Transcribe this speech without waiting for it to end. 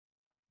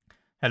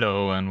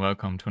Hello and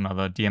welcome to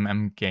another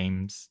DMM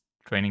Games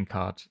training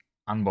card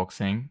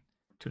unboxing.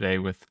 Today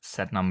with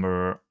set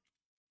number,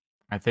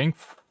 I think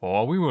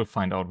 4. We will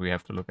find out. We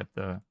have to look at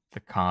the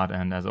card,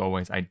 and as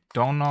always, I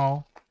don't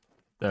know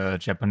the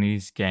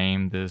Japanese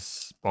game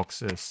this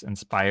box is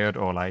inspired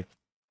or like,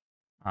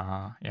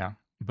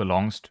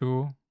 belongs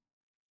to.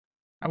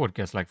 I would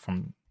guess like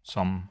from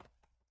some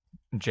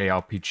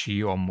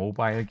JRPG or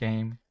mobile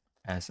game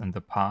as in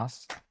the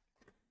past.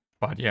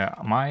 But yeah,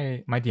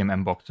 my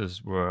DMM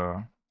boxes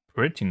were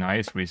pretty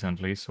nice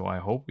recently, so I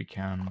hope we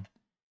can.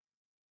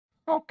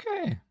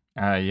 Okay.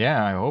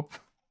 Yeah, I hope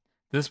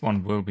this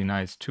one will be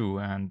nice too.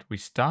 And we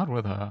start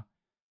with a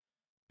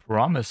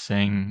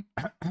promising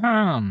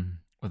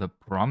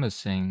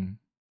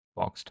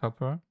box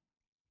topper.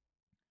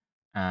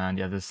 And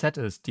yeah, the set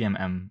is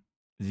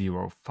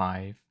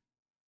DMM05.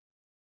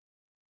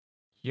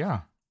 Yeah,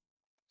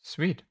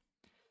 sweet.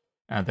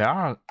 There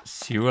are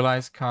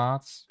serialized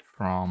cards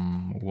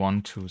from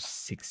 1 to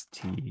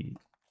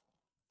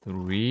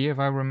 63, if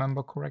I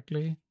remember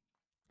correctly.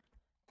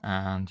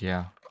 And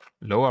yeah,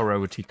 lower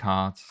rarity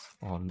cards,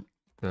 or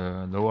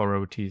the lower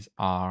rarities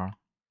are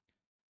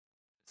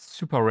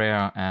super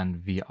rare and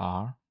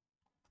VR.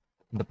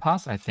 In the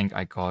past, I think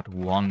I got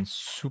 1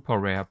 super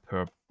rare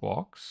per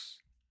box.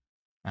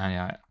 And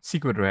yeah,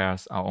 secret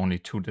rares are only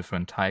 2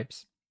 different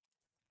types.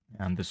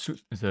 And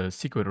the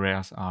secret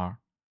rares are,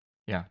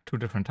 2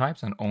 different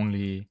types and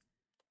only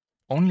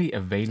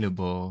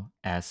available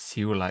as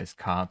serialized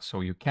cards.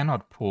 So you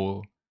cannot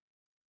pull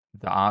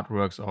the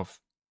artworks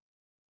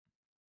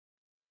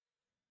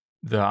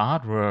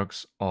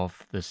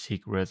of the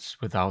secrets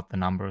without the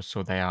numbers,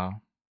 so they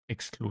are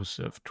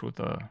exclusive to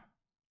the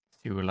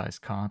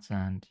serialized cards.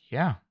 And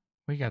yeah,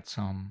 we get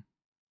some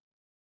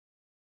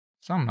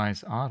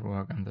nice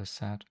artwork in this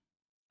set.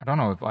 I don't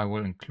know if I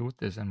will include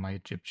this in my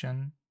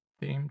Egyptian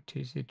themed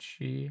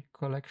TCG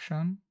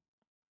collection.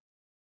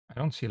 I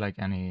don't see like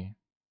any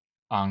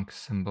Ankh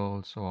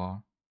symbols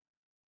or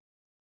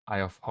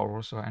Eye of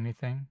Horus or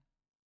anything.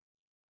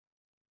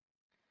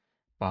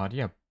 But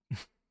yeah,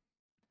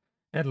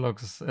 it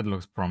looks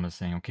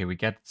promising. Okay, we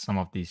get some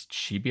of these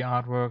chibi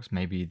artworks.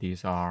 Maybe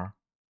these are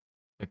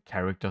the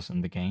characters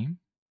in the game.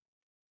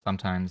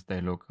 Sometimes they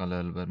look a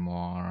little bit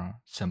more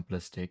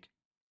simplistic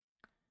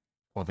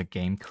for the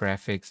game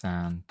graphics,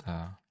 and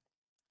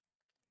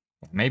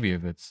maybe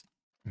if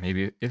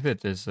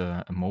it is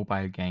a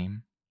mobile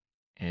game,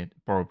 it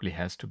probably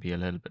has to be a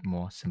little bit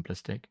more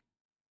simplistic.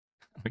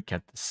 We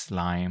get the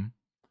slime.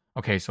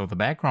 Okay, so the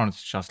background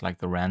is just like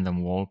the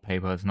random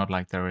wallpaper. It's not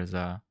like there is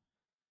a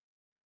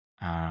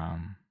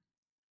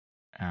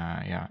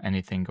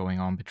anything going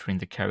on between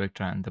the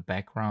character and the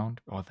background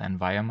or the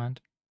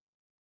environment.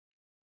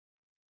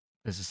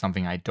 This is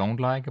something I don't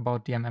like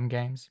about DMM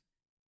games.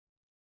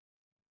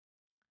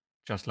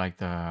 Just like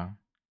the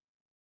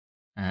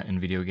in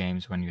video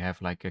games, when you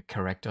have like a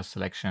character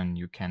selection,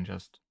 you can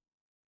just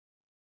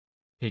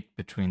pick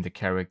between the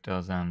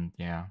characters, and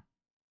yeah,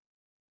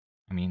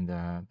 I mean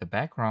the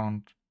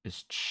background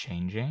is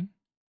changing,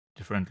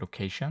 different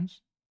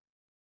locations,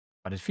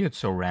 but it feels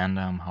so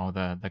random how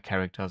the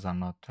characters are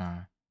not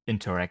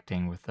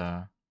interacting with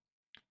the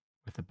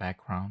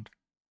background.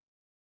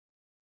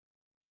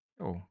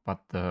 Oh,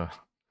 but the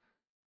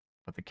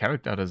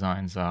character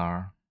designs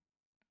are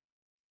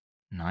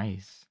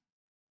nice.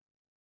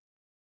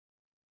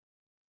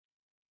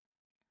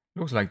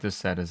 Looks like this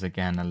set is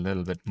again a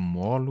little bit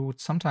more loot.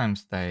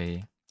 Sometimes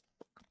they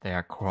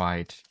are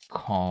quite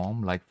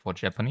calm, like for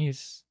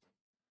Japanese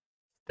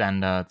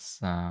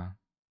standards,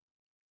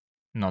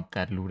 not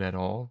that loot at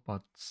all,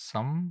 but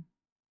sometimes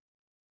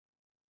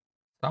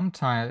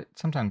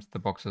the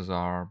boxes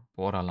are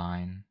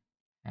borderline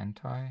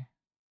hentai.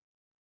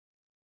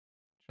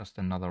 Just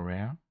another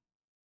rare.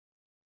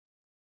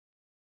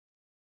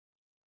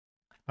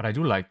 But I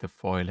do like the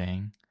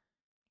foiling.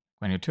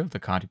 When you tilt the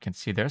card, you can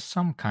see there's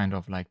some kind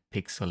of like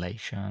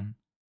pixelation.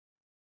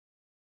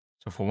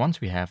 So for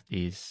once we have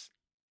these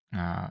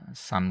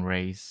sun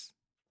rays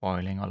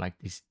foiling, or like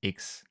these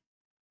X.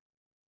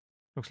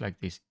 Looks like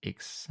this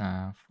X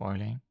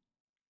foiling.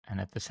 And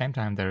at the same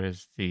time, there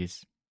is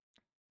this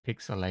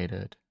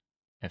pixelated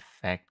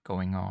effect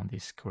going on,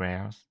 these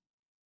squares.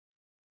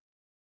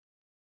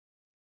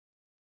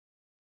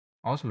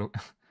 Also look,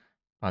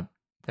 but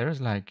there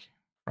is like,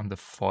 from the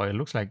foil,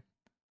 looks like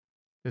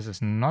this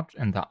is not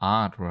in the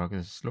artwork.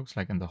 This looks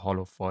like in the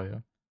hollow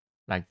foil.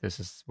 Like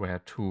this is where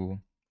two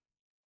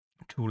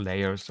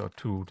layers or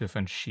 2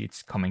 different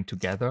sheets coming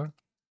together.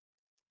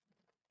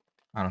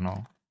 I don't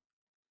know.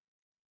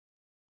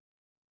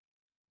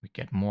 We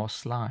get more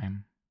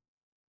slime.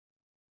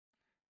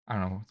 I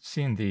don't know.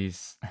 Seeing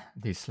these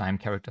slime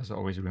characters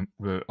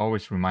will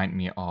always remind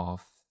me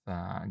of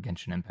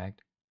Genshin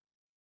Impact.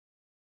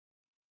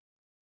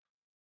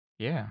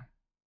 Yeah.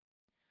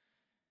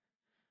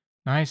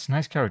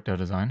 Nice character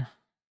design.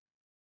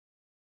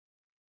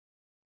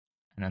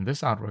 And in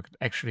this artwork, it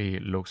actually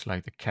looks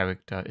like the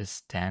character is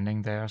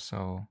standing there,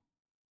 so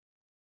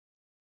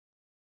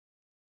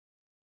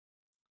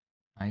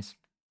nice.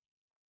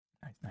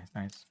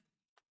 Nice.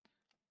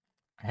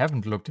 I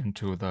haven't looked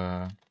into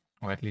the,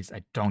 or at least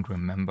I don't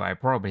remember. I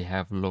probably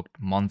have looked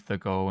months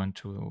ago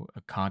into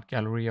a card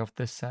gallery of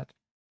this set.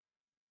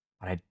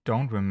 But I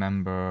don't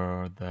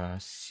remember the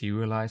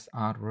serialized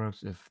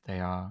artworks, if they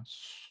are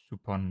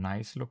super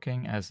nice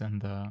looking, as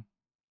in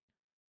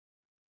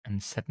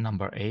set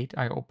number 8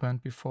 I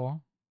opened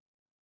before,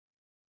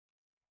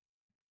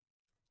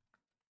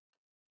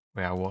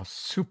 where I was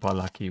super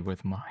lucky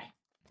with my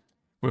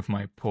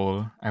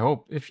pull. I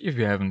hope if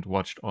you haven't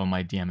watched all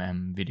my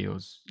DMM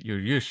videos,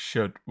 you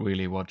should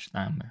really watch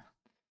them.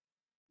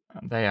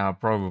 They are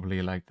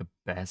probably like the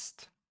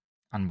best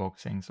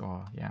unboxings,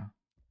 or yeah,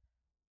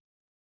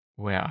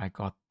 where I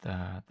got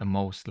the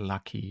most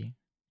lucky.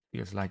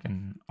 Feels like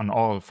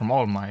from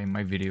all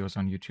my videos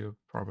on YouTube,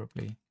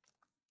 probably.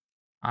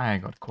 I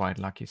got quite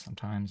lucky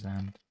sometimes,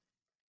 and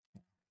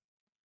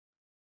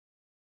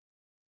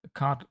the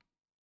card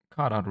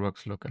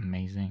artworks look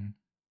amazing.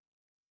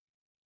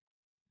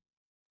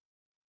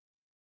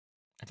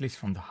 At least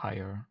from the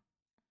higher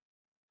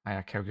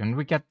character. And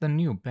we get the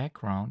new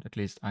background. At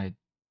least I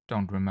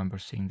don't remember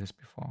seeing this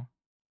before.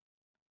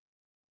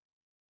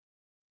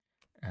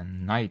 A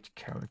knight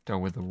character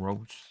with a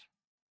rose.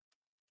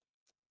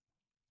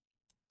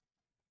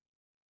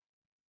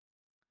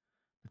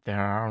 But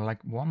there are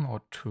like one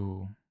or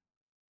two.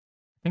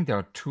 I think there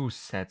are 2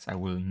 sets I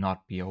will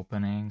not be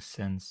opening,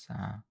 since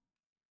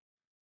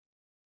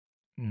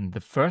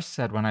the first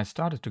set, when I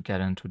started to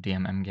get into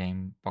DMM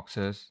game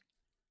boxes,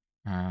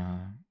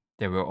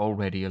 there were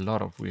already a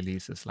lot of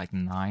releases, like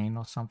 9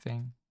 or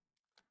something.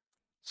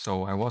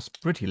 So I was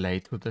pretty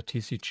late to the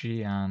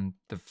TCG, and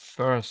the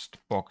first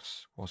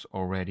box was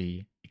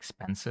already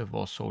expensive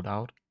or sold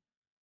out.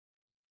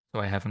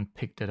 So I haven't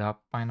picked it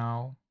up by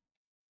now.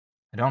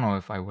 I don't know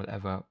if I will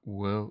ever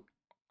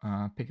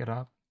pick it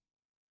up,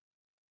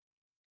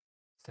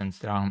 since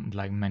there aren't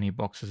like many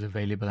boxes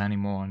available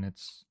anymore, and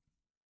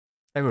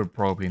they will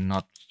probably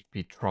not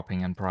be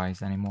dropping in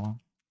price anymore.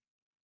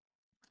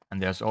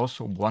 And there's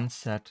also one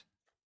set,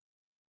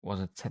 was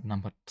it set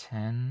number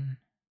 10?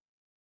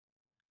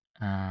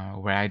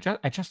 Where I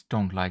just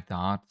don't like the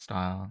art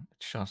style.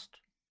 It's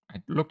just,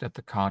 I looked at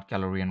the card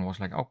gallery and was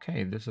like,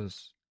 okay, this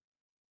is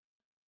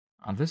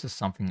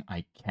something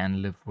I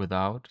can live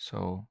without,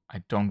 so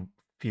I don't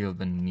feel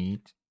the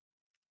need.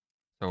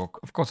 So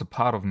of course, a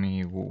part of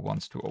me who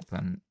wants to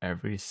open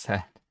every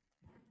set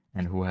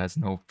and who has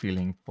no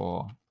feeling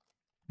for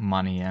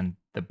money and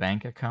the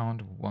bank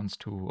account wants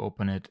to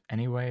open it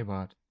anyway,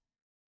 but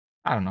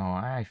I don't know.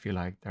 I feel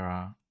like there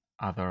are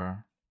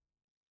other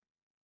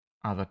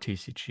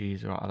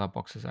TCGs or other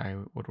boxes I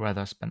would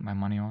rather spend my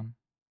money on.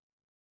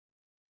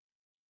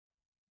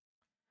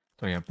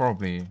 So yeah,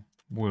 probably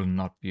will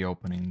not be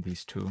opening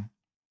these 2.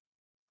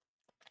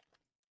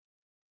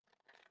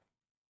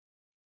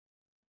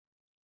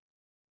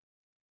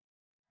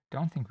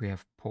 Don't think we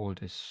have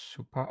pulled a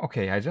super.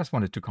 Okay, I just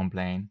wanted to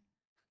complain.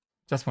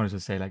 Just wanted to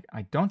say, like,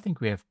 I don't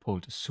think we have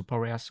pulled a super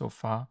rare so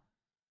far.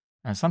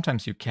 And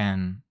sometimes you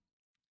can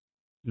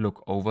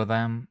look over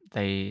them.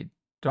 They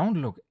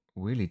don't look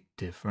really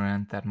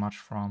different that much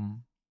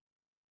from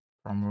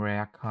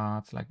rare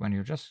cards, like when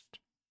you just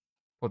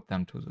put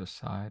them to the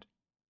side.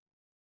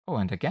 Oh,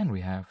 and again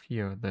we have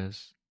here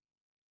this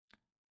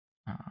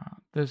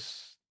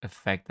this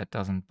effect that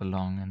doesn't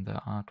belong in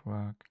the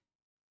artwork,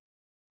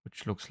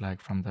 which looks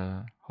like from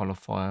the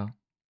holofoil.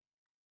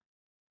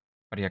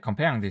 But yeah,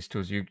 comparing these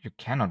two, you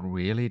cannot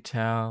really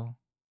tell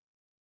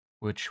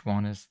which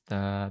one is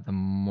the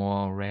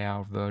more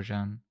rare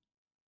version.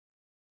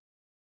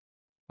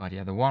 But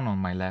yeah, the one on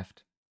my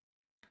left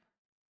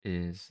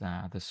is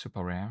the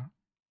super rare,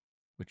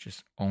 which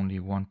is only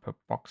 1 per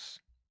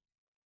box.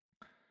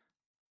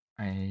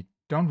 I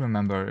don't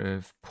remember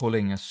if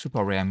pulling a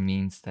super rare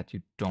means that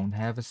you don't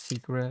have a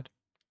secret.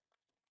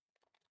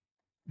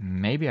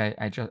 Maybe I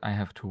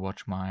have to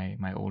watch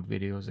my old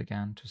videos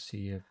again to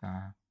see if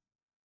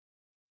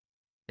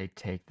they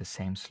take the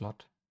same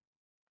slot.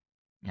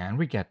 Yeah, and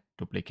we get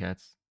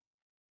duplicates.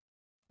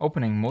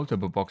 Opening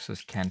multiple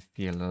boxes can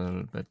feel a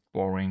little bit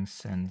boring,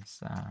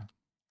 since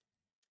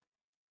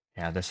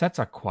yeah, the sets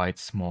are quite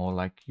small.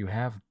 Like you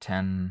have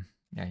 10,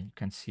 yeah, you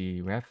can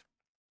see we have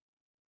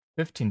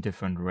 15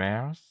 different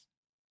rares,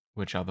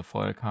 which are the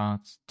foil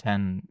cards,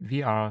 10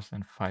 VRs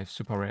and 5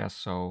 super rares.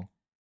 So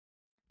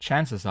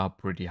chances are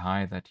pretty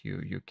high that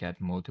you get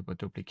multiple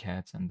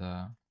duplicates in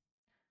the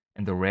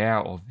rare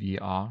or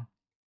VR.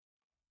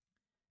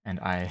 And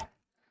I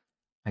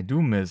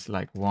do miss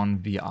like one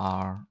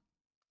VR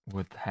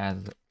which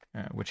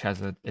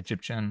has an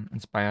Egyptian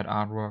inspired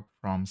artwork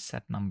from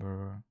set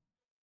number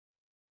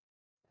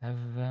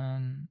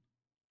 7.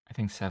 I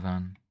think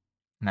 7.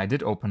 And I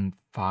did open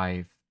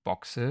 5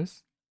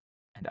 boxes,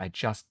 and I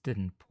just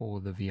didn't pull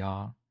the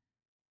VR.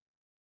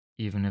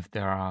 Even if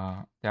there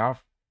are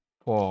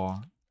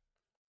 4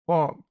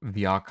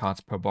 VR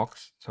cards per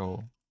box,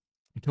 so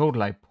in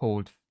total I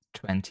pulled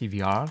 20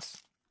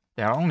 VRs.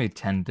 There are only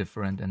 10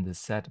 different in this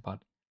set,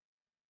 but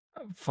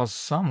for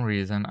some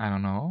reason, I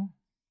don't know,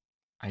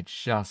 I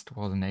just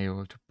wasn't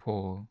able to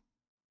pull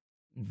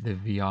the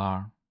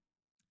VR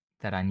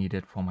that I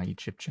needed for my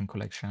Egyptian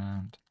collection.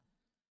 And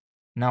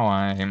now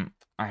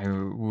I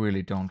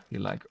really don't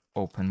feel like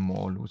open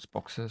more loose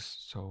boxes,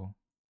 so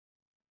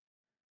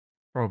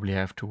probably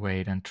have to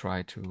wait and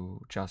try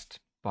to just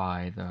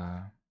buy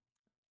the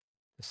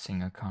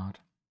single card.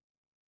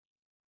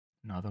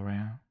 Another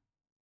rare.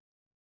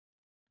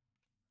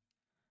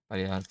 But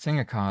yeah,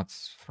 single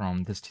cards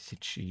from this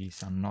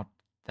TCGs are not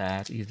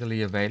that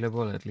easily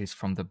available, at least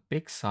from the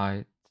big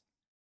side.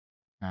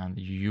 And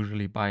you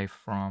usually buy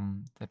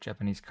from the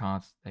Japanese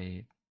cards,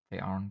 they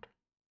aren't.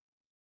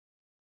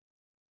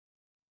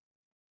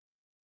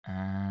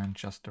 And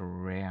just a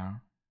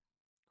rare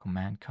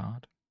command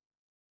card.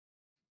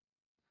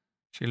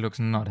 She looks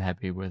not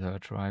happy with her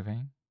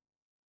driving.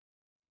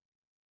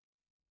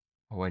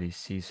 Already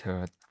sees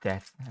her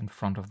death in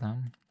front of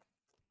them.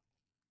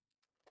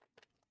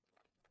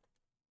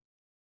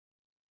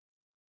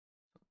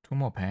 Two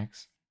more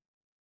packs.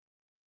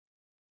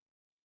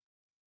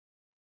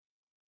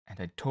 And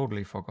I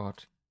totally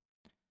forgot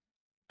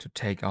to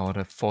take out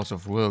a Force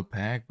of Will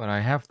pack, but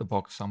I have the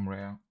box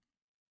somewhere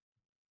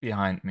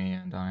behind me,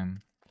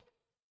 and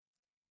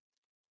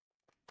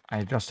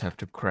I just have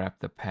to grab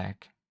the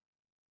pack,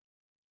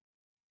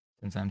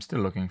 since I'm still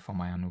looking for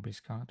my Anubis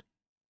card.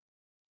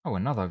 Oh,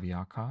 another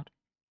VR card.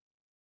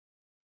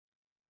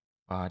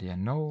 But yeah,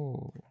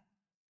 no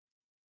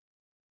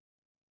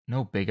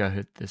bigger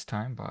hit this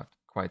time, but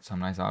quite some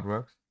nice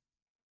artworks.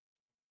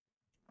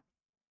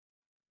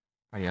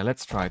 But yeah,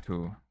 let's try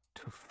to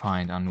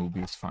find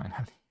Anubis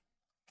finally.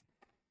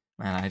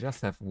 Man, I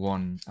just have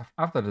one.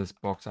 After this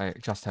box, I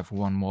just have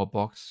one more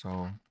box,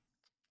 so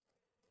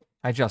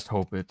I just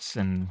hope it's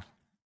in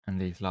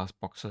these last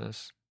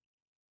boxes.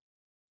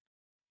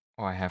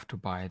 Or I have to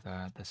buy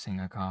the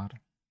single card.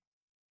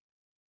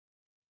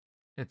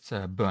 It's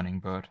a Burning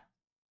Bird.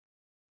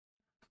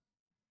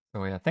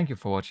 So yeah, thank you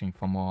for watching.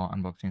 For more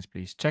unboxings,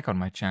 please check out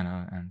my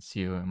channel and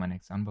see you in my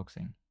next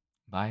unboxing.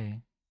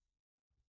 Bye.